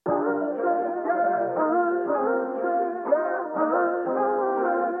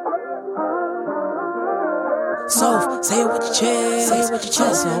So, say it with your chest. Say it with your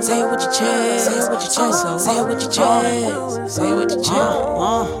chest. Say it with your chest. Say it with your chest. Say it with your chest. Say it with your chest.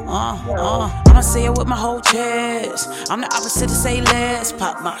 I'ma say it with my whole chest. I'm the opposite to say less.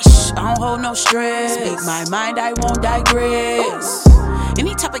 Pop my I don't hold no stress. Speak my mind, I won't digress.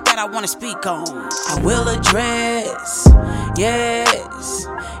 Any topic that I wanna speak on, I will address. Yes.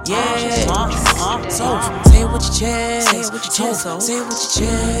 So, say it with your chest. Say it with your chest. Say it with your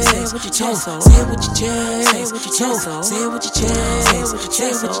chest. Say it with your chest. Say it with your chest. Say it with your chest. Say it with your chest. Say it with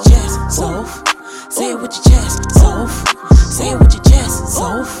your chest. So, say it with your chest. So, say it with your chest.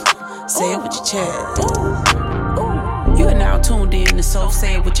 So, say it with your chest. You are now tuned in to Soph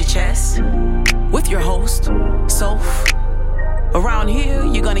Say It With Your Chest with your host, Soph. Around here,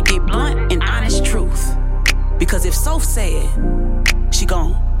 you're gonna get blunt and honest truth. Because if Soph say it, she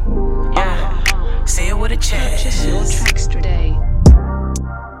gon' say it with a chest. Purchase your tracks today.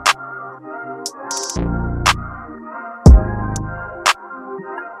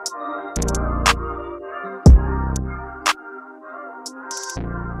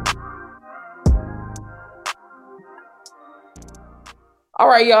 All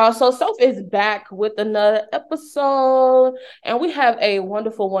right, y'all. So Soph is back with another episode, and we have a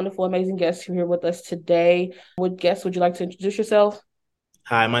wonderful, wonderful, amazing guest here with us today. Would you like to introduce yourself?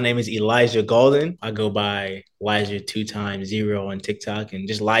 Hi, my name is Elijah Golden. I go by Lijah 2x0 on TikTok and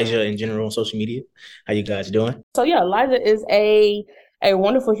just Lijah in general on social media. How you guys doing? So yeah, Elijah is a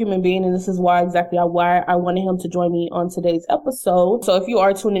wonderful human being, and this is why I wanted him to join me on today's episode. So if you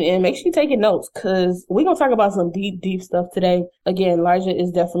are tuning in, make sure you're taking notes, because we're going to talk about some deep stuff today. Again, Elijah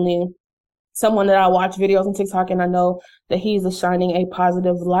is definitely someone that I watch videos on TikTok, and I know that he's shining a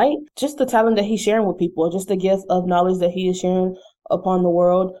positive light. Just the talent that he's sharing with people, just the gift of knowledge that he is sharing upon the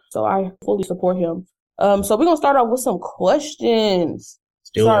world. So I fully support him. So we're going to start off with some questions.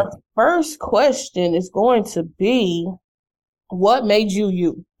 So our first question is going to be, what made you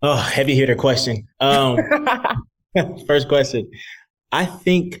you? Oh, heavy hitter question. First question. I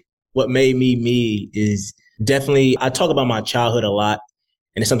think what made me is definitely, I talk about my childhood a lot,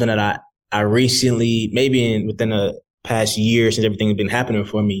 and it's something that I recently, maybe within the past year since everything has been happening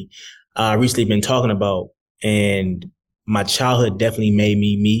for me, recently been talking about. And my childhood definitely made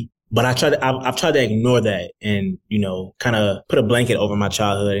me. But I've tried to ignore that and, kind of put a blanket over my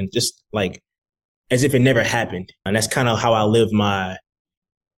childhood and just like as if it never happened. And that's kind of how I lived my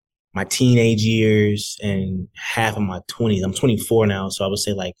teenage years and half of my 20s. I'm 24 now, so I would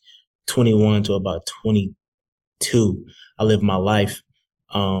say like 21 to about 22. I lived my life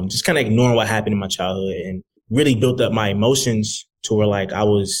just kind of ignoring what happened in my childhood and really built up my emotions to where like I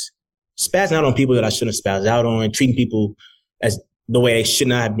was spazzing out on people that I shouldn't have spazzed out on, treating people as the way they should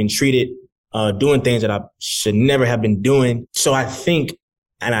not have been treated, doing things that I should never have been doing. So I think,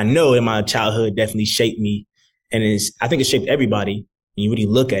 and I know that my childhood definitely shaped me, and I think it shaped everybody. When you really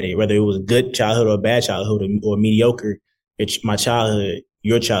look at it, whether it was a good childhood or a bad childhood or mediocre, your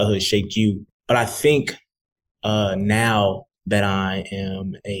childhood shaped you. But I think now that I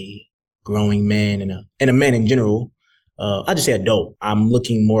am a growing man and a man in general, I just say adult, I'm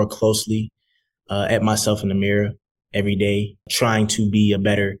looking more closely at myself in the mirror every day, trying to be a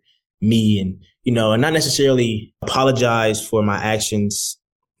better me and not necessarily apologize for my actions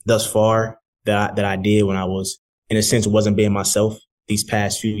thus far that I did when I was, in a sense, wasn't being myself these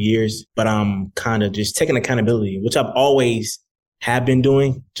past few years. But I'm kind of just taking accountability, which I've always have been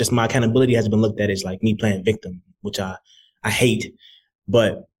doing. Just my accountability has been looked at as like me playing victim, which I hate.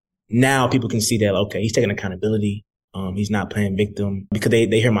 But now people can see that, okay, he's taking accountability. He's not playing victim, because they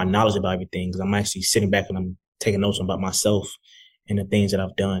hear my knowledge about everything, because I'm actually sitting back and I'm taking notes about myself and the things that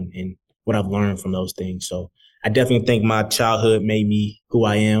I've done and what I've learned from those things. So I definitely think my childhood made me who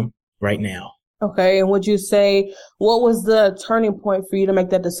I am right now. Okay. And would you say, what was the turning point for you to make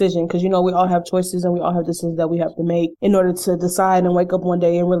that decision? Because, we all have choices and we all have decisions that we have to make in order to decide and wake up one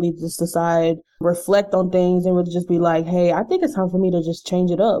day and really just decide, reflect on things and really just be like, hey, I think it's time for me to just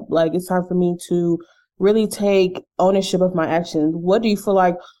change it up. Like, it's time for me to really take ownership of my actions. What do you feel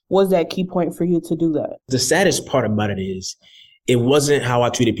like was that key point for you to do that? The saddest part about it is it wasn't how I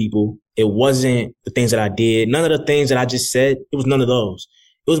treated people. It wasn't the things that I did. None of the things that I just said. It was none of those.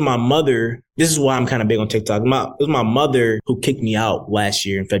 It was my mother. This is why I'm kind of big on TikTok. It was my mother who kicked me out last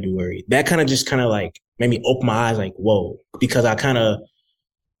year in February. That kind of like made me open my eyes like, whoa, because I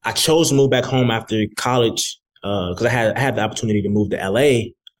chose to move back home after college, because I had the opportunity to move to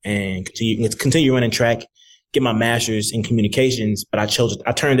LA and continue running track, get my master's in communications. But I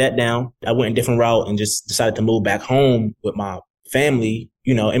turned that down. I went a different route and just decided to move back home with my family,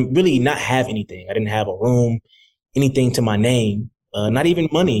 and really not have anything. I didn't have a room, anything to my name. not even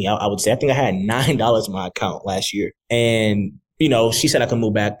money. I would say, I think I had $9 in my account last year. And, she said I could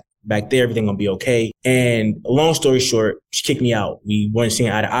move back there. Everything gonna be okay. And long story short, she kicked me out. We weren't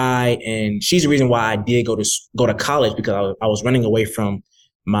seeing eye to eye. And she's the reason why I did go to college, because I was running away from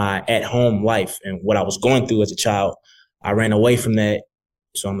my at home life and what I was going through as a child. I ran away from that.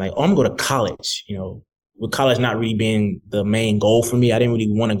 So I'm like, I'm going to go to college, with college not really being the main goal for me. I didn't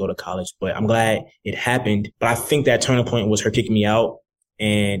really want to go to college, but I'm glad it happened. But I think that turning point was her kicking me out,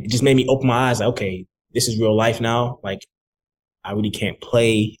 and it just made me open my eyes. Like, okay, this is real life now. Like, I really can't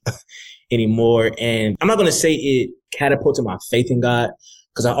play anymore. And I'm not going to say it catapulted my faith in God,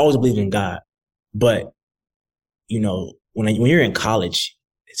 because I always believed in God. But, when you're in college,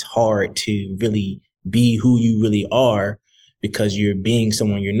 it's hard to really be who you really are, because you're being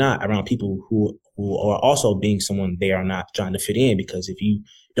someone you're not around people who are also being someone they are not, trying to fit in. Because if you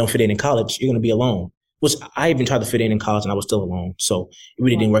don't fit in college, you're going to be alone, which I even tried to fit in college and I was still alone. So it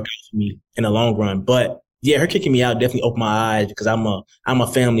really didn't work out for me in the long run. But yeah, her kicking me out definitely opened my eyes, because I'm a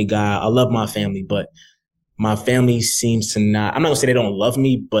family guy. I love my family, but my family seems to not, I'm not gonna say they don't love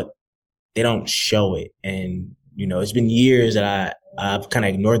me, but they don't show it. And, it's been years that I've kind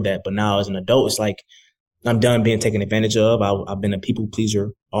of ignored that. But now as an adult, it's like, I'm done being taken advantage of. I've been a people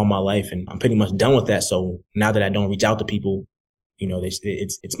pleaser all my life, and I'm pretty much done with that. So now that I don't reach out to people,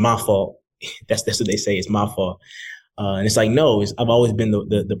 it's my fault. That's what they say. It's my fault. And it's like, no, I've always been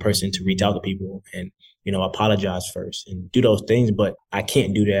the person to reach out to people and, apologize first and do those things. But I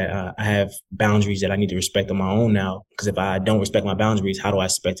can't do that. I have boundaries that I need to respect on my own now, because if I don't respect my boundaries, how do I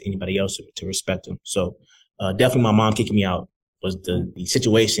expect anybody else to respect them? So definitely my mom kicking me out was the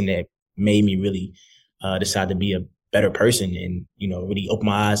situation that made me really decide to be a better person and, really open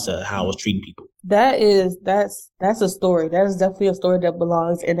my eyes to how I was treating people. That's a story. That is definitely a story that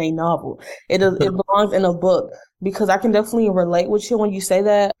belongs in a novel. It belongs in a book, because I can definitely relate with you when you say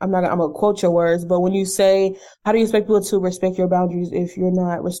that. I'm gonna quote your words, but when you say, how do you expect people to respect your boundaries if you're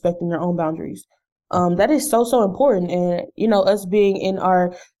not respecting your own boundaries? That is so, so important. And, us being in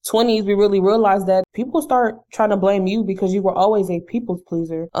our 20s, we really realize that people start trying to blame you because you were always a people's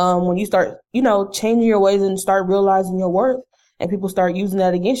pleaser. When you start, changing your ways and start realizing your worth, and people start using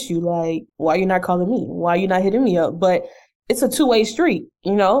that against you, like, why you not calling me? Why you not hitting me up? But it's a two-way street,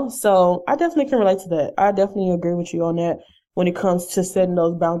 So I definitely can relate to that. I definitely agree with you on that when it comes to setting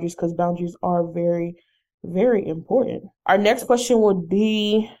those boundaries, because boundaries are very, very important. Our next question would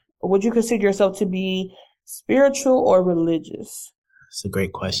be, would you consider yourself to be spiritual or religious? It's a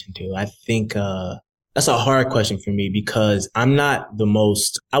great question too. I think that's a hard question for me, because I'm not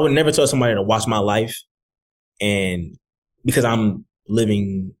I would never tell somebody to watch my life, and because I'm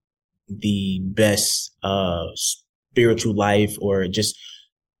living the best spiritual life, or just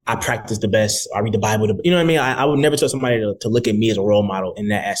I practice the best, I read the Bible, you know what I mean? I would never tell somebody to look at me as a role model in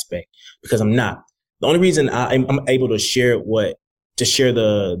that aspect, because I'm not. The only reason I'm able to share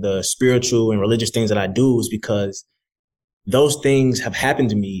the spiritual and religious things that I do is because those things have happened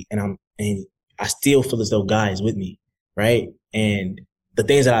to me, and I still feel as though God is with me, right? And the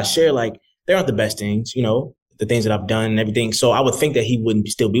things that I share, like, they aren't the best things, the things that I've done and everything. So I would think that he wouldn't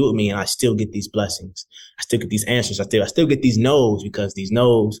still be with me, and I still get these blessings. I still get these answers. I still get these no's, because these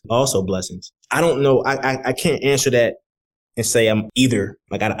no's are also blessings. I don't know. I can't answer that and say I'm either.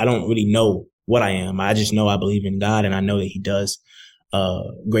 Like, I don't really know what I am. I just know I believe in God, and I know that he does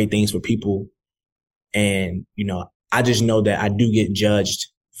great things for people. And, I just know that I do get judged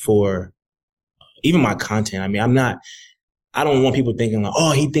for even my content. I mean, I don't want people thinking like,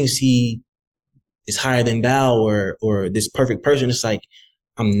 oh, he thinks he is higher than thou, or this perfect person. It's like,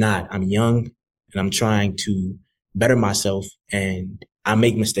 I'm not. I'm young, and I'm trying to better myself, and I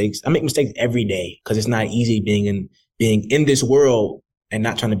make mistakes. I make mistakes every day, because it's not easy being in this world and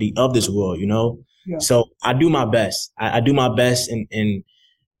not trying to be of this world, Yeah. So I do my best. I do my best. And,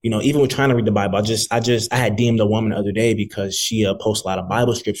 even with trying to read the Bible, I had DM'd a woman the other day because she posts a lot of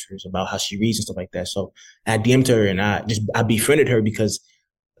Bible scriptures about how she reads and stuff like that. So I DM'd her, and I befriended her because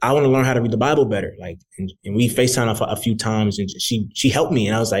I want to learn how to read the Bible better. Like, and we FaceTimed a few times, and she helped me.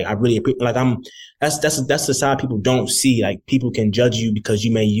 And I was like, I really appreciate, like, that's the side people don't see. Like, people can judge you because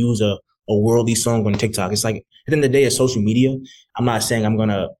you may use a worldly song on TikTok. It's like, at the end of the day, it's social media. I'm not saying I'm going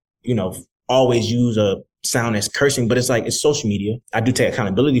to, always use a sound that's cursing, but it's like, it's social media. I do take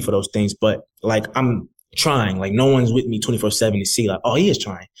accountability for those things, but like, I'm trying. Like, no one's with me 24/7 to see like, oh, he is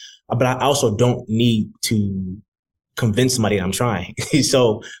trying. But I also don't need to convince somebody that I'm trying.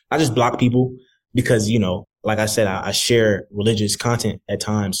 So I just block people because, like I said, I share religious content at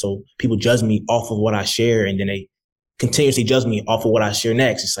times. So people judge me off of what I share, and then they continuously judge me off of what I share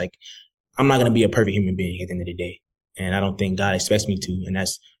next. It's like, I'm not going to be a perfect human being at the end of the day. And I don't think God expects me to. And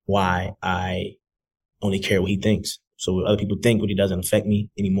that's why I only care what he thinks. So what other people think really doesn't affect me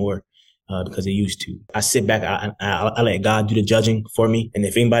anymore because it used to. I sit back, I let God do the judging for me. And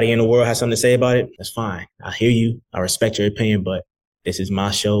if anybody in the world has something to say about it, that's fine. I hear you. I respect your opinion, but this is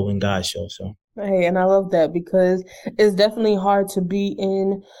my show and God's show. So. Hey, and I love that because it's definitely hard to be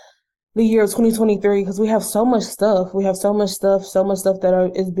in the year of 2023 because we have so much stuff. We have so much stuff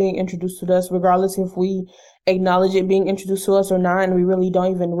that is being introduced to us, regardless if we acknowledge it being introduced to us or not. And we really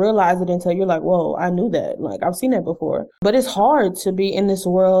don't even realize it until you're like, whoa, I knew that. Like, I've seen that before. But it's hard to be in this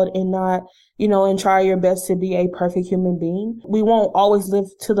world and not, and try your best to be a perfect human being. We won't always live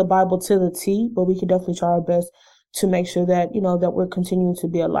to the Bible to the T, but we can definitely try our best to make sure that, that we're continuing to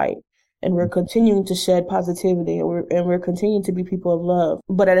be a light. And we're continuing to shed positivity and we're continuing to be people of love.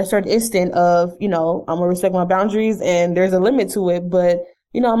 But at a certain instant of, I'm going to respect my boundaries and there's a limit to it. But,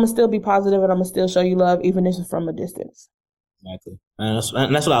 I'm going to still be positive and I'm going to still show you love, even if it's from a distance. Exactly.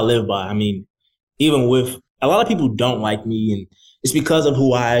 And that's what I live by. I mean, even with a lot of people don't like me, and it's because of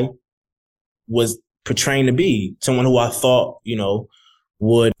who I was portraying to be, someone who I thought,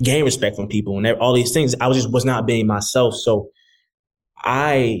 would gain respect from people and all these things. I was not being myself. So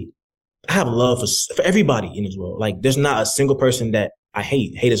I have love for everybody in this world. Like, there's not a single person that I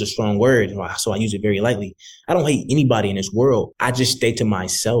hate. Hate is a strong word, so I use it very lightly. I don't hate anybody in this world. I just stay to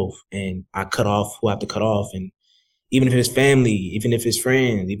myself and I cut off who I have to cut off. And even if it's family, even if it's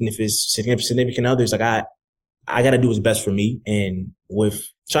friends, even if it's significant others, like I got to do what's best for me. And with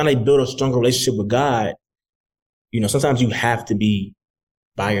trying to build a stronger relationship with God, sometimes you have to be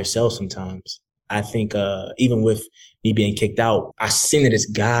by yourself sometimes. I think even with me being kicked out, I seen it as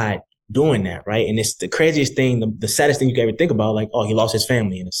God doing that, right? And it's the craziest thing, the saddest thing you can ever think about. Like, oh, he lost his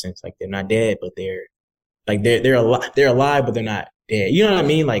family in a sense. Like, they're not dead, but they're alive, but they're not dead. You know what I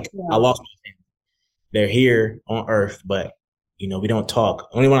mean? Like, yeah. I lost my family. They're here on earth, but we don't talk.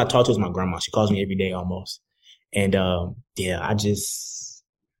 Only one I talk to is my grandma. She calls me every day almost. And I'm at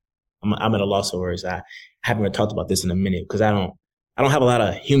a loss of words. I haven't really talked about this in a minute because I don't have a lot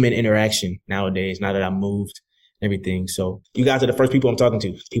of human interaction nowadays. Now that I moved. Everything. So you guys are the first people I'm talking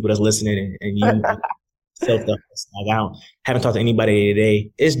to, people that's listening and you self stuff. Like, I haven't talked to anybody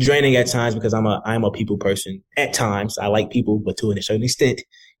today. It's draining at times because I'm a people person. At times I like people, but to a certain extent,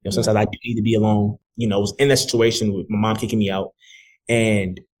 sometimes I do need to be alone. I was in that situation with my mom kicking me out,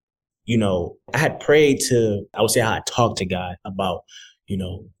 and I had prayed I would say I had talked to God about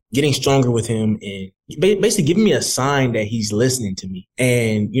getting stronger with him and basically giving me a sign that he's listening to me.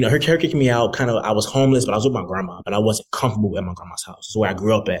 And, her kicking me out, I was homeless, but I was with my grandma, but I wasn't comfortable at my grandma's house. It's where I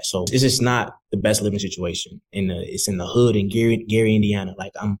grew up at. So it's just not the best living situation. It's in the hood in Gary, Indiana.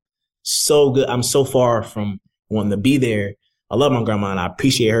 Like, I'm so good. I'm so far from wanting to be there. I love my grandma and I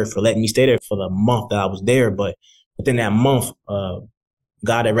appreciate her for letting me stay there for the month that I was there. But within that month,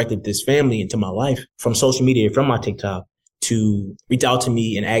 God directed this family into my life from social media, from my TikTok, to reach out to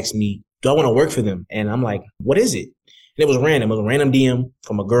me and ask me, do I want to work for them? And I'm like, what is it? And it was random. It was a random DM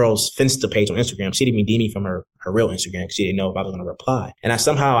from a girl's Finsta page on Instagram. She didn't even DM me from her real Instagram because she didn't know if I was going to reply. And I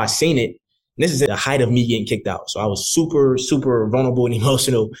seen it. And this is at the height of me getting kicked out. So I was super, super vulnerable and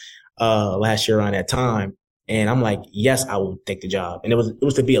emotional last year around that time. And I'm like, yes, I will take the job. And it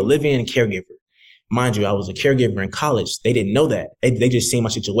was to be a live-in caregiver. Mind you, I was a caregiver in college. They didn't know that. They just seen my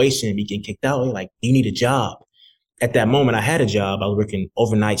situation, me getting kicked out. They're like, you need a job. At that moment, I had a job. I was working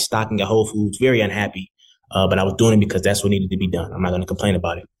overnight stocking at Whole Foods, very unhappy. But I was doing it because that's what needed to be done. I'm not going to complain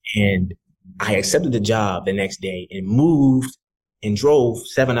about it. And I accepted the job the next day and moved and drove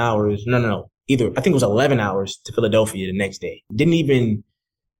 7 hours. No. I think it was 11 hours to Philadelphia the next day. I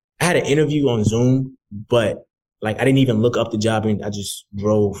had an interview on Zoom, but I didn't even look up the job and I just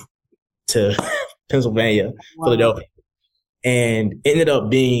drove to Pennsylvania, wow. Philadelphia. And it ended up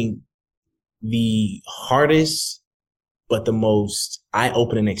being the hardest but the most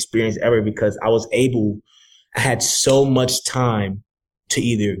eye-opening experience ever because I had so much time to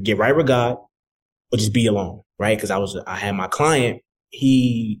either get right with God or just be alone, right? Because I had my client,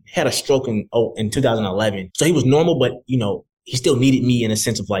 he had a stroke in 2011. So he was normal, but he still needed me in a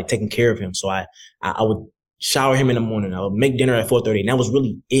sense of taking care of him. So I would shower him in the morning. I would make dinner at 4:30. And that was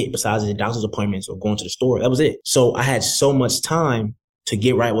really it besides the doctor's appointments or going to the store. That was it. So I had so much time to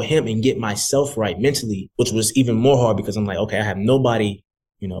get right with him and get myself right mentally, which was even more hard because I'm like, okay, I have nobody,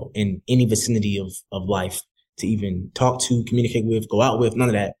 in any vicinity of life to even talk to, communicate with, go out with, none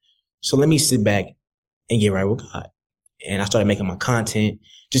of that. So let me sit back and get right with God. And I started making my content,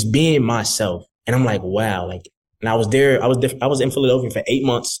 just being myself. And I'm like, wow, and I was there, I was in Philadelphia for 8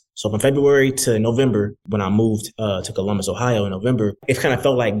 months. So from February to November, when I moved to Columbus, Ohio in November, it kind of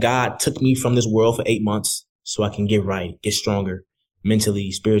felt like God took me from this world for 8 months so I can get right, get stronger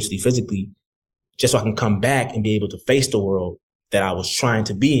mentally, spiritually, physically, just so I can come back and be able to face the world that I was trying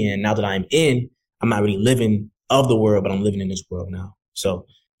to be in. Now that I'm in, I'm not really living of the world, but I'm living in this world now. So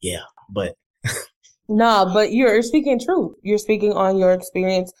yeah, but. Nah, but you're speaking truth. You're speaking on your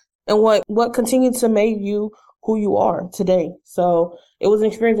experience and what continued to make you who you are today. So it was an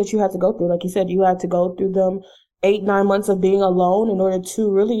experience that you had to go through. Like you said, you had to go through them 8-9 months of being alone in order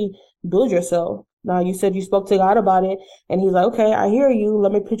to really build yourself. Now, you said you spoke to God about it, and he's like, okay, I hear you.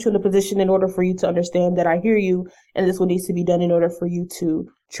 Let me put you in a position in order for you to understand that I hear you, and this is what needs to be done in order for you to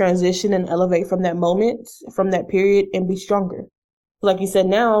transition and elevate from that moment, from that period, and be stronger. Like you said,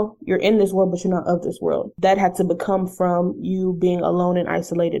 now you're in this world, but you're not of this world. That had to become from you being alone and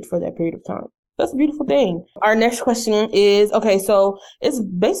isolated for that period of time. That's a beautiful thing. Our next question is, okay, so it's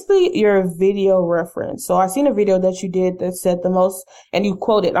basically your video reference. So I seen a video that you did that said the most, and you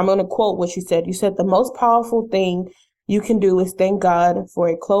quoted, I'm going to quote what you said. You said the most powerful thing you can do is thank God for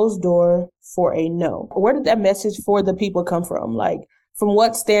a closed door for a no. Where did that message for the people come from? Like, from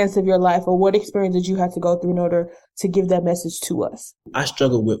what stance of your life or what experience did you have to go through in order to give that message to us? I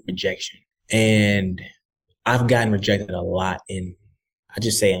struggle with rejection, and I've gotten rejected a lot in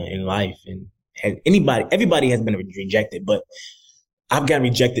life, and everybody has been rejected, but I've gotten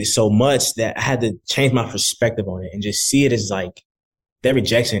rejected so much that I had to change my perspective on it and just see it as like that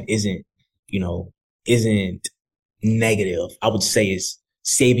rejection isn't negative. I would say it's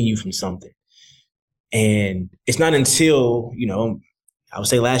saving you from something. And it's not until, I would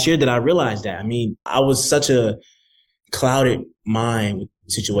say last year that I realized that. I mean, I was such a clouded mind with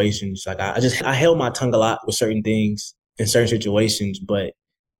situations. Like I held my tongue a lot with certain things in certain situations, but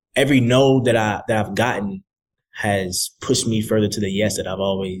every no that I've gotten has pushed me further to the yes that I've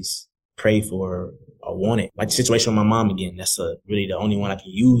always prayed for or wanted. Like the situation with my mom again, that's really the only one I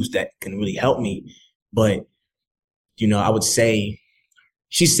can use that can really help me. But, I would say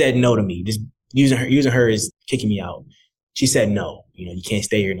she said no to me. Just using her as kicking me out. She said no, you can't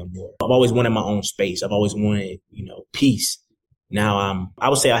stay here no more. I've always wanted my own space. I've always wanted, peace. Now I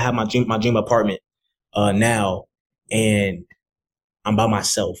would say I have my dream apartment now, and I'm by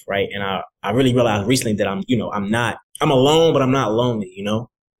myself, right? And I really realized recently that I'm alone, but I'm not lonely,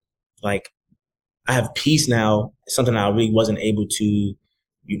 Like I have peace now, something I really wasn't able to,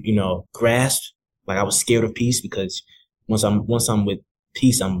 grasp. Like I was scared of peace because once I'm with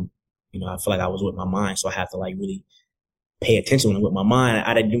peace, I feel like I was with my mind. So I have to like really pay attention with my mind.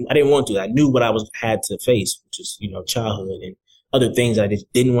 I didn't want to. I knew what I had to face, which is, childhood and other things I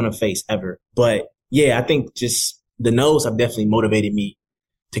just didn't want to face ever. But yeah, I think just the no's have definitely motivated me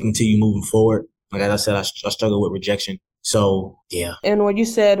to continue moving forward. Like as I said, I struggle with rejection. So yeah. And when you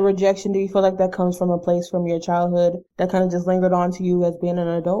said rejection, do you feel like that comes from a place from your childhood that kind of just lingered on to you as being an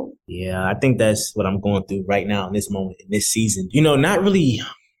adult? Yeah, I think that's what I'm going through right now in this moment, in this season. Not really.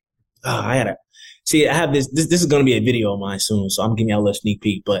 I have this is going to be a video of mine soon, so I'm giving you a little sneak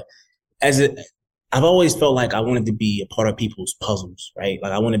peek. But I've always felt like I wanted to be a part of people's puzzles, right?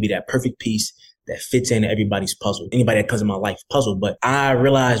 Like I want to be that perfect piece that fits into everybody's puzzle, anybody that comes in my life puzzle. But I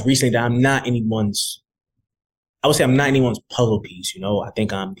realized recently that I'm not anyone's puzzle piece. I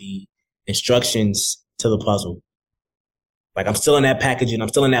think I'm the instructions to the puzzle. Like I'm still in that packaging, I'm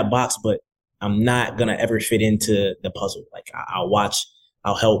still in that box, but I'm not going to ever fit into the puzzle. Like I'll watch,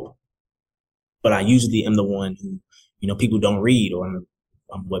 I'll help, but I usually am the one who, people don't read, or I'm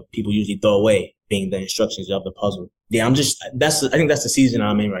what people usually throw away, being the instructions of the puzzle. Yeah, I think that's the season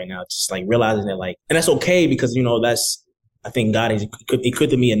I'm in right now. Just like realizing that and that's okay because, I think God has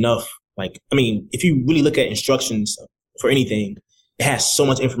equipped me enough. Like, I mean, if you really look at instructions for anything, it has so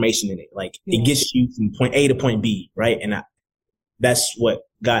much information in it. Like it gets you from point A to point B, right? And that's what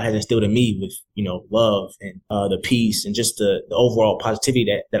God has instilled in me with, love and the peace and just the overall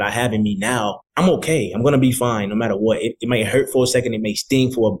positivity that I have in me now. I'm okay. I'm going to be fine no matter what. It may hurt for a second. It may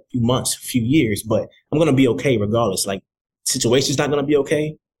sting for a few months, a few years, but I'm going to be okay regardless. Like situation's not going to be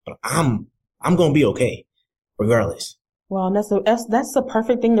okay, but I'm going to be okay regardless. Well, and that's the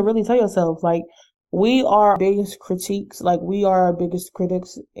perfect thing to really tell yourself. Like we are our biggest critiques. Like we are our biggest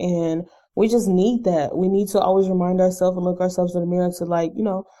critics, and we just need that. We need to always remind ourselves and look ourselves in the mirror to like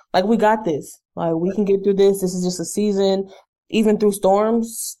we got this. Like we can get through this. This is just a season. Even through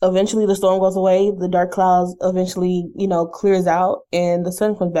storms, eventually the storm goes away. The dark clouds eventually, clears out and the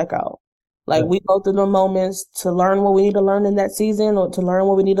sun comes back out. Like we go through the moments to learn what we need to learn in that season, or to learn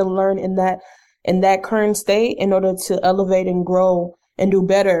what we need to learn in that current state in order to elevate and grow and do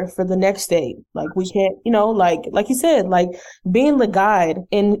better for the next day. Like we can't, like you said, like being the guide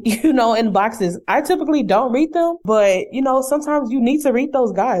in, in boxes. I typically don't read them, but sometimes you need to read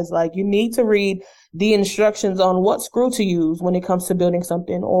those guides. Like you need to read the instructions on what screw to use when it comes to building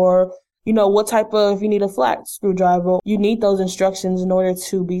something, or what type of, if you need a flat screwdriver, you need those instructions in order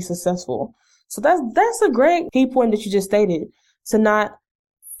to be successful. So that's a great key point that you just stated, to not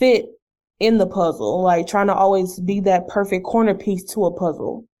fit in the puzzle, like trying to always be that perfect corner piece to a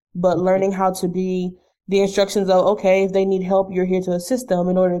puzzle, but learning how to be the instructions of, okay, if they need help, you're here to assist them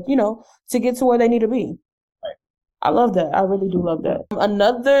in order, to get to where they need to be. Right. I love that. I really do love that.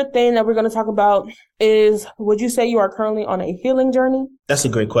 Another thing that we're going to talk about is, would you say you are currently on a healing journey? That's a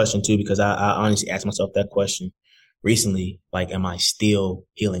great question too, because I honestly asked myself that question recently. Like, am I still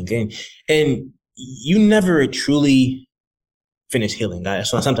healing? And you never truly finish healing. That's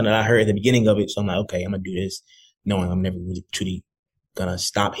something that I heard at the beginning of it. So I'm like, okay, I'm going to do this knowing I'm never really truly going to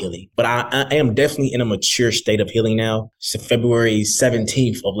stop healing. But I am definitely in a mature state of healing now. So February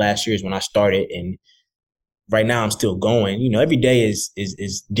 17th of last year is when I started. And right now I'm still going. Every day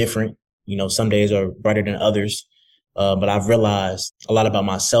is different. Some days are brighter than others. But I've realized a lot about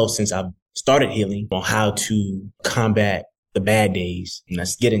myself since I've started healing on how to combat the bad days. And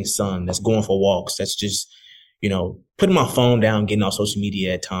that's getting sun, that's going for walks, that's just putting my phone down, getting off social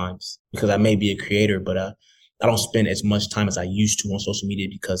media at times, because I may be a creator, but I don't spend as much time as I used to on social media,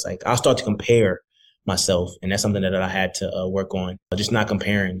 because like I'll start to compare myself. And that's something that I had to work on. Just not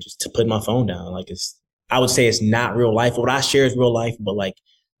comparing, just to put my phone down. Like I would say it's not real life. What I share is real life, but like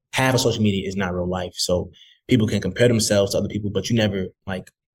half of social media is not real life. So people can compare themselves to other people, but you never, like,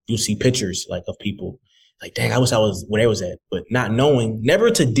 you'll see pictures like of people like, dang, I wish I was where they was at, but not knowing,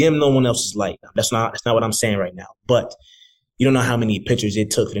 never to dim no one else's light. That's not what I'm saying right now, but you don't know how many pictures it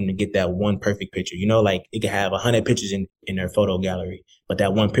took for them to get that one perfect picture. Like it could have 100 pictures in their photo gallery, but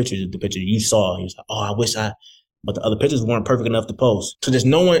that one picture is the picture you saw. You was like, oh, but the other pictures weren't perfect enough to post. So there's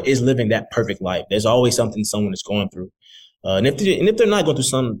no one is living that perfect life. There's always something someone is going through. And if they're not going through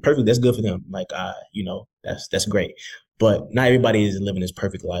something perfect, that's good for them. Like, that's great. But not everybody is living this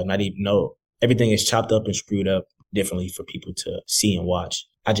perfect life. Not even everything is chopped up and screwed up differently for people to see and watch.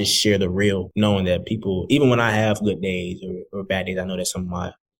 I just share the real, knowing that people, even when I have good days or bad days, I know that some of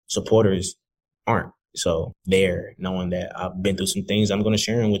my supporters aren't. So they're knowing that I've been through some things, I'm going to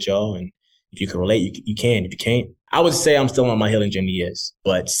share them with y'all. And if you can relate, you can. If you can't, I would say I'm still on my healing journey, yes.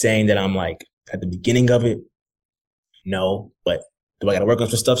 But saying that I'm like at the beginning of it, no. But do I got to work on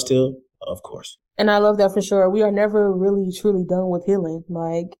some stuff still? Of course. And I love that for sure. We are never really truly done with healing.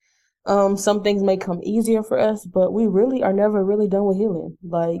 Like, some things may come easier for us, but we really are never really done with healing.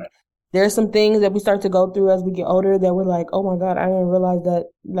 Like, there's some things that we start to go through as we get older that we're like, oh my God, I didn't realize that,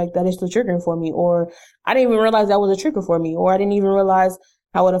 like, that is still triggering for me, or I didn't even realize that was a trigger for me, or I didn't even realize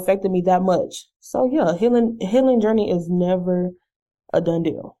how it affected me that much. So yeah, healing journey is never a done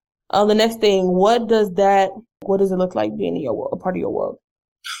deal. The next thing, what does it look like being in your world, a part of your world?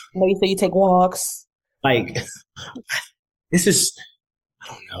 I know you say you take walks. Like, I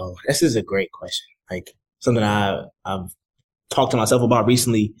don't know. This is a great question. Like something I've talked to myself about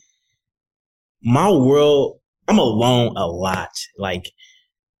recently. My world, I'm alone a lot. Like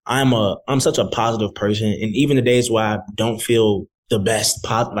I'm such a positive person. And even the days where I don't feel the best,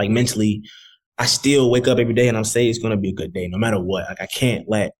 like mentally, I still wake up every day and I'm saying it's going to be a good day no matter what. Like I can't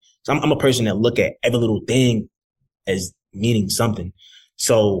so I'm a person that look at every little thing as meaning something.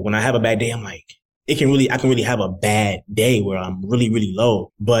 So when I have a bad day, I'm like, I can really have a bad day where I'm really, really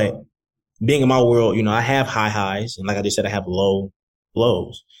low. But being in my world, I have high highs. And like I just said, I have low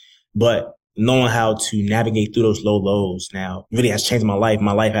lows. But knowing how to navigate through those low lows now really has changed my life.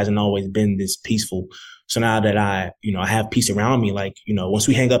 My life hasn't always been this peaceful. So now that I have peace around me, like, once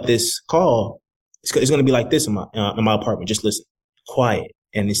we hang up this call, it's going to be like this in my apartment. Just listen, quiet.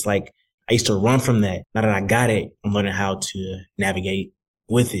 And it's like, I used to run from that. Now that I got it, I'm learning how to navigate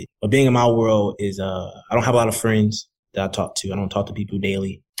with it. But being in my world is, I don't have a lot of friends that I talk to. I don't talk to people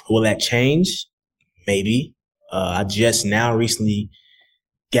daily. Will that change? Maybe. I just now recently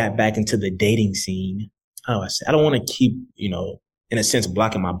got back into the dating scene. How do I say? I don't want to keep, in a sense,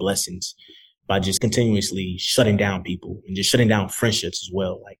 blocking my blessings by just continuously shutting down people and just shutting down friendships as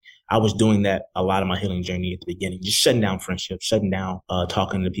well. Like I was doing that a lot of my healing journey at the beginning, just shutting down friendships, shutting down,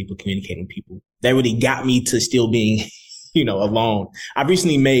 talking to people, communicating with people. That really got me to still being alone. I've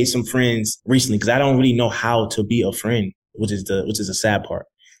recently made some friends because I don't really know how to be a friend, which is the sad part.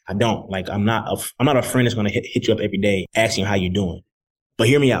 I don't I'm not a friend that's going to hit you up every day asking you how you're doing. But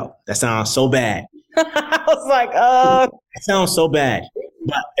hear me out. That sounds so bad. I was like, It sounds so bad.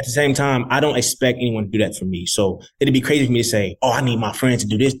 But at the same time, I don't expect anyone to do that for me. So it'd be crazy for me to say, oh, I need my friends to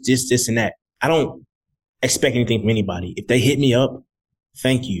do this, and that. I don't expect anything from anybody. If they hit me up,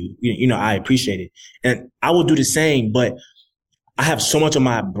 thank you. You know, I appreciate it. And I will do the same, but I have so much on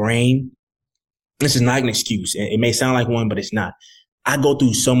my brain. This is not an excuse. It may sound like one, but it's not. I go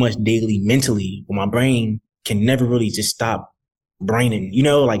through so much daily mentally where my brain can never really just stop braining, you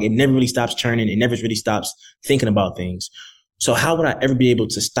know, like it never really stops churning. It never really stops thinking about things. So how would I ever be able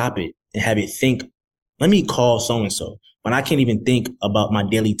to stop it and have it think, let me call so-and-so when I can't even think about my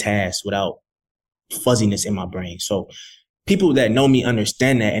daily tasks without fuzziness in my brain? So people that know me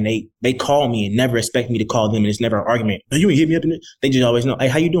understand that, and they call me and never expect me to call them, and it's never an argument. Oh, you ain't hit me up in it. They just always know, hey,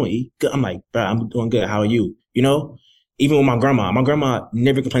 how you doing, E? Good. I'm like, bro, I'm doing good. How are you? You know? Even with my grandma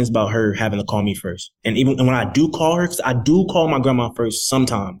never complains about her having to call me first. And when I do call her, because I do call my grandma first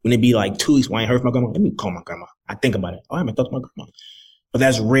sometime, when it be like 2 weeks when I ain't heard from my grandma, let me call my grandma. I think about it. Oh, I haven't talked to my grandma. But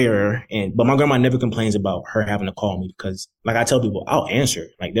that's rare. But my grandma never complains about her having to call me because, like I tell people, I'll answer.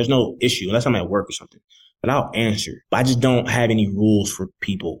 Like, there's no issue unless I'm at work or something. But I'll answer. But I just don't have any rules for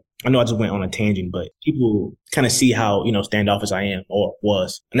people. I know I just went on a tangent, but people kind of see how, you know, standoffish I am or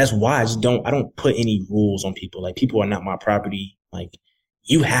was. And that's why I don't put any rules on people. Like, people are not my property. Like,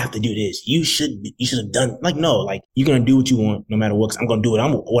 you have to do this. You should have done, like, no, like, you're going to do what you want no matter what, 'cause I'm going to do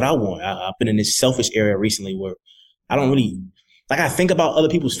what I want. I've been in this selfish area recently where I don't really, like, I think about other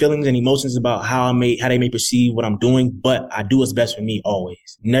people's feelings and emotions about how they may perceive what I'm doing, but I do what's best for me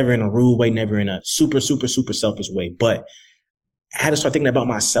always. Never in a rude way, never in a super, super, super selfish way. But I had to start thinking about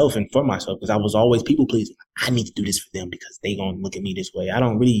myself and for myself because I was always people pleasing. I need to do this for them because they gonna look at me this way. I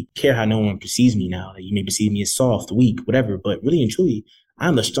don't really care how no one perceives me now. You may perceive me as soft, weak, whatever, but really and truly,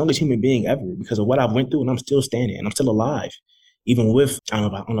 I'm the strongest human being ever because of what I've went through, and I'm still standing and I'm still alive. Even with, I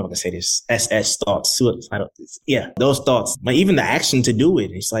don't know if I can say this, SS thoughts, suicidal, yeah, those thoughts, but even the action to do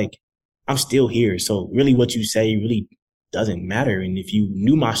it, it's like, I'm still here. So really what you say really doesn't matter. And if you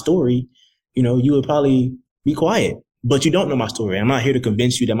knew my story, you know, you would probably be quiet. But you don't know my story. I'm not here to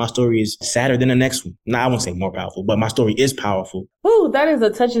convince you that my story is sadder than the next one. No, I won't say more powerful, but my story is powerful. Ooh, that is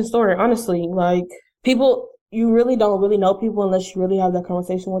a touching story, honestly. Like, people, you really don't really know people unless you really have that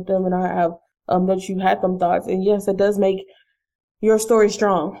conversation with them. And I have, that you had them thoughts. And yes, it does make your story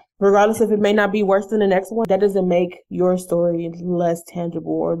strong. Regardless if it may not be worse than the next one, that doesn't make your story less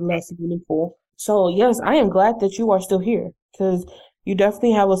tangible or less meaningful. So yes, I am glad that you are still here because you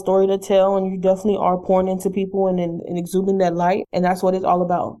definitely have a story to tell, and you definitely are pouring into people and exuding that light. And that's what it's all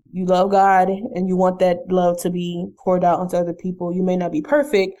about. You love God and you want that love to be poured out onto other people. You may not be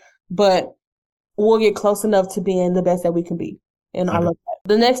perfect, but we'll get close enough to being the best that we can be. And I love that.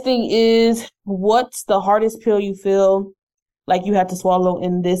 The next thing is, what's the hardest pill you feel like you had to swallow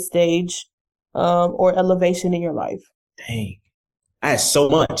in this stage or elevation in your life? Dang. I had so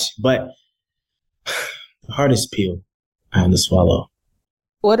much, but the hardest pill I had to swallow.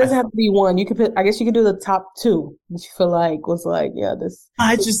 Well, it doesn't have to be one. You could pick, I guess you could do the top two that you feel like was like, yeah, this.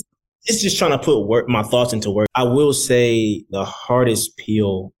 It's just trying to put my thoughts into words. I will say the hardest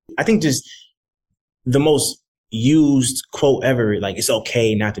pill, I think just the most used quote ever, like, it's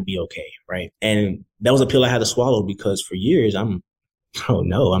okay not to be okay, right? And that was a pill I had to swallow because for years I'm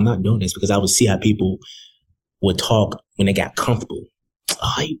not doing this because I would see how people would talk when they got comfortable.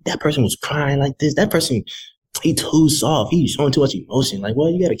 Oh, that person was crying like this. That person, he too soft. He's showing too much emotion. Like, well,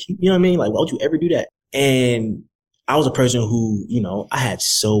 you got to keep, you know what I mean? Like, why would you ever do that? And I was a person who, you know, I had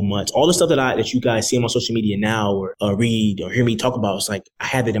so much, all the stuff that you guys see on my social media now or read or hear me talk about. It's like, I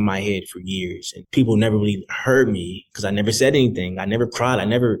had it in my head for years and people never really heard me because I never said anything. I never cried.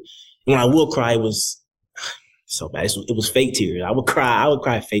 When I will cry, it was so bad. It was fake tears. I would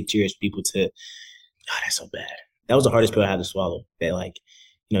cry fake tears for people to, oh, that's so bad. That was the hardest pill I had to swallow. That, like,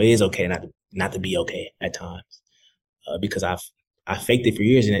 you know, it is okay not to be okay at times, because I faked it for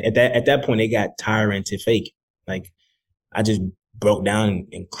years. And at that point, it got tiring to fake. Like, I just broke down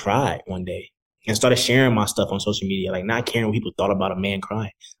and cried one day and started sharing my stuff on social media, like not caring what people thought about a man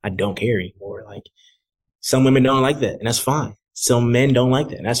crying. I don't care anymore. Like, some women don't like that, and that's fine. Some men don't like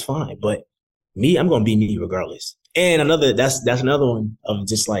that, and that's fine. But me, I'm going to be me regardless. And that's another one of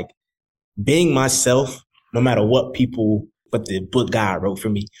just like being myself, no matter what the book God wrote for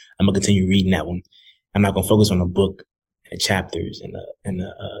me. I'm going to continue reading that one. I'm not going to focus on the book and the chapters and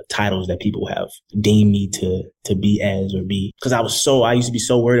the titles that people have deemed me to be as or be. Because I used to be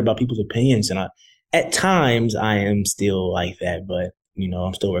so worried about people's opinions. And at times I am still like that, but you know,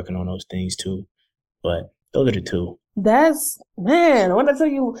 I'm still working on those things too. But those are the two. Man, when I tell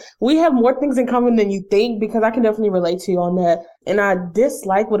you, we have more things in common than you think, because I can definitely relate to you on that. And I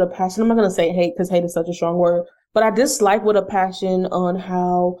dislike with a passion. I'm not going to say hate because hate is such a strong word, But I dislike with a passion on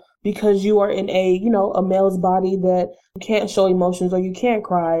how, because you are in a male's body, that you can't show emotions or you can't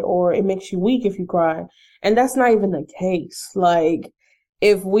cry or it makes you weak if you cry. And that's not even the case. Like,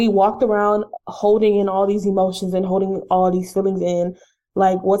 if we walked around holding in all these emotions and holding all these feelings in,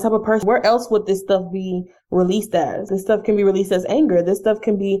 like, what type of person, where else would this stuff be released as? This stuff can be released as anger. This stuff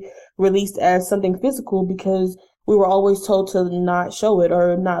can be released as something physical because we were always told to not show it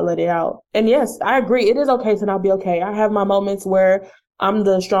or not let it out. And yes, I agree. It is okay to not be okay. I have my moments where I'm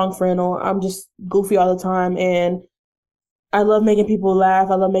the strong friend or I'm just goofy all the time. And I love making people laugh.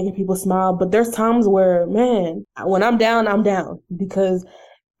 I love making people smile. But there's times where, man, when I'm down because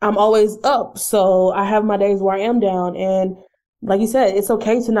I'm always up. So I have my days where I am down. And like you said, it's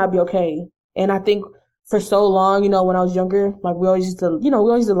okay to not be okay. And I think for so long, when I was younger, like we always used to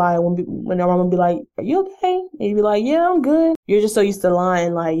lie when our mom would be like, "Are you okay?" And you'd be like, "Yeah, I'm good." You're just so used to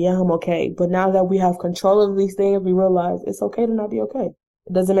lying, like, "Yeah, I'm okay." But now that we have control of these things, we realize it's okay to not be okay.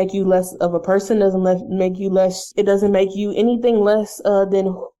 It doesn't make you less of a person. It doesn't make you anything less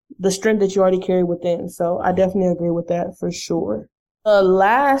than the strength that you already carry within. So I definitely agree with that for sure. The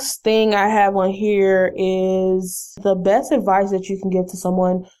last thing I have on here is the best advice that you can give to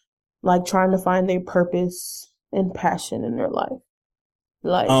someone like trying to find their purpose and passion in their life.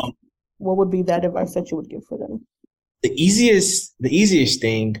 Like, what would be that advice that you would give for them? The easiest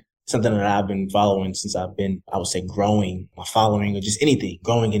thing, something that I've been following since I've been, I would say, growing my following or just anything,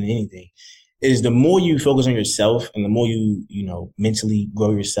 growing in anything, is the more you focus on yourself and the more you mentally grow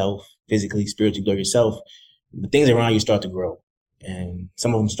yourself, physically, spiritually grow yourself, the things around you start to grow. And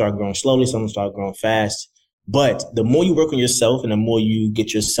some of them start growing slowly, some of them start growing fast. But the more you work on yourself and the more you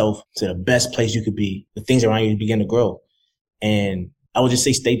get yourself to the best place you could be, the things around you begin to grow. And I would just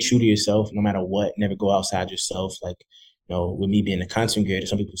say stay true to yourself no matter what. Never go outside yourself. Like, with me being a content creator,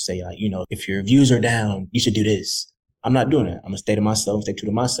 some people say, like, if your views are down, you should do this. I'm not doing it. I'm going to stay to myself, stay true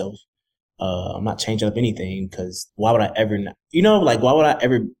to myself. I'm not changing up anything because why would I ever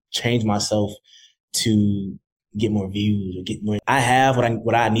change myself to get more views or get more? I have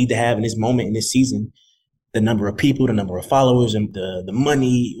what I need to have in this moment, in this season. The number of people, the number of followers, and the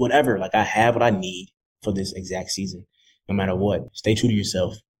money, whatever. Like, I have what I need for this exact season, no matter what. Stay true to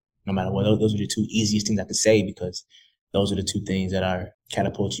yourself, no matter what. Those are the two easiest things I could say because those are the two things that are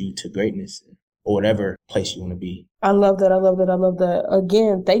catapult you to greatness or whatever place you want to be. I love that. I love that. I love that.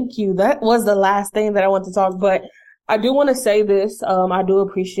 Again, thank you. That was the last thing that I want to talk, but I do want to say this. I do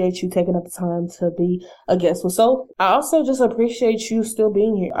appreciate you taking up the time to be a guest with Soph. I also just appreciate you still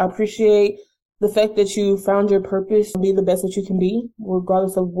being here. I appreciate the fact that you found your purpose, be the best that you can be,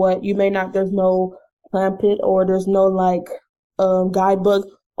 regardless of what you may not, there's no plan pit or there's no guidebook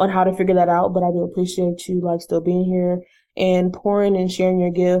on how to figure that out. But I do appreciate you still being here and pouring and sharing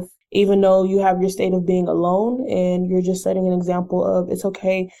your gift, even though you have your state of being alone and you're just setting an example of it's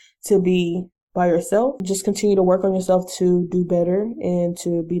okay to be by yourself. Just continue to work on yourself to do better and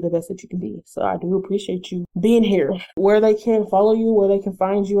to be the best that you can be. So I do appreciate you being here. Where they can follow you, where they can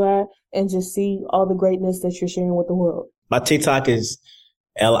find you at, and just see all the greatness that you're sharing with the world. My TikTok is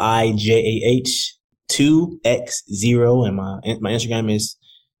Lijah2x0 and my Instagram is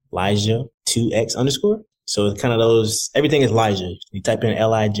Lijah2x_. So it's kind of those, everything is Lijah. You type in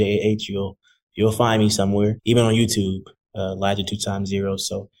Lijah, you'll find me somewhere, even on YouTube, Lijah 2x0.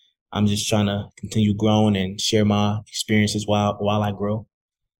 So I'm just trying to continue growing and share my experiences while I grow,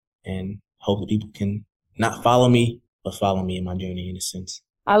 and hope that people can not follow me, but follow me in my journey in a sense.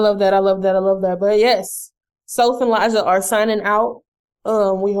 I love that. I love that. I love that. But yes, Soph and Lijah are signing out.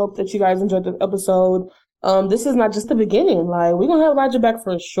 We hope that you guys enjoyed the episode. This is not just the beginning. We're going to have Lijah back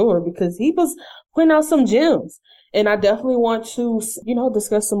for sure because he was putting out some gems. And I definitely want to,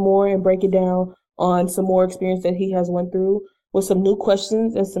 discuss some more and break it down on some more experience that he has went through, with some new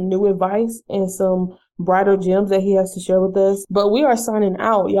questions and some new advice and some brighter gems that he has to share with us. But we are signing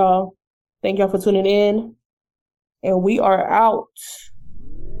out, y'all. Thank y'all for tuning in. And we are out.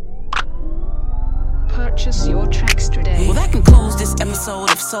 Purchase your tracks today. Well, that concludes this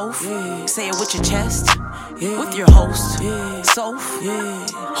episode of Soph. Say it with your chest. With your host, Soph.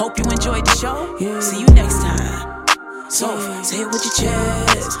 Hope you enjoyed the show. See you next time. Soph, say it with your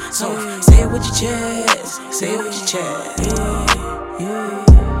chest. Soph, say it with your chest. Say it with your chest.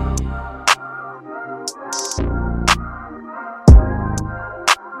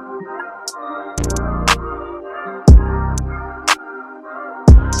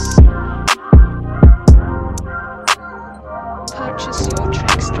 Purchase your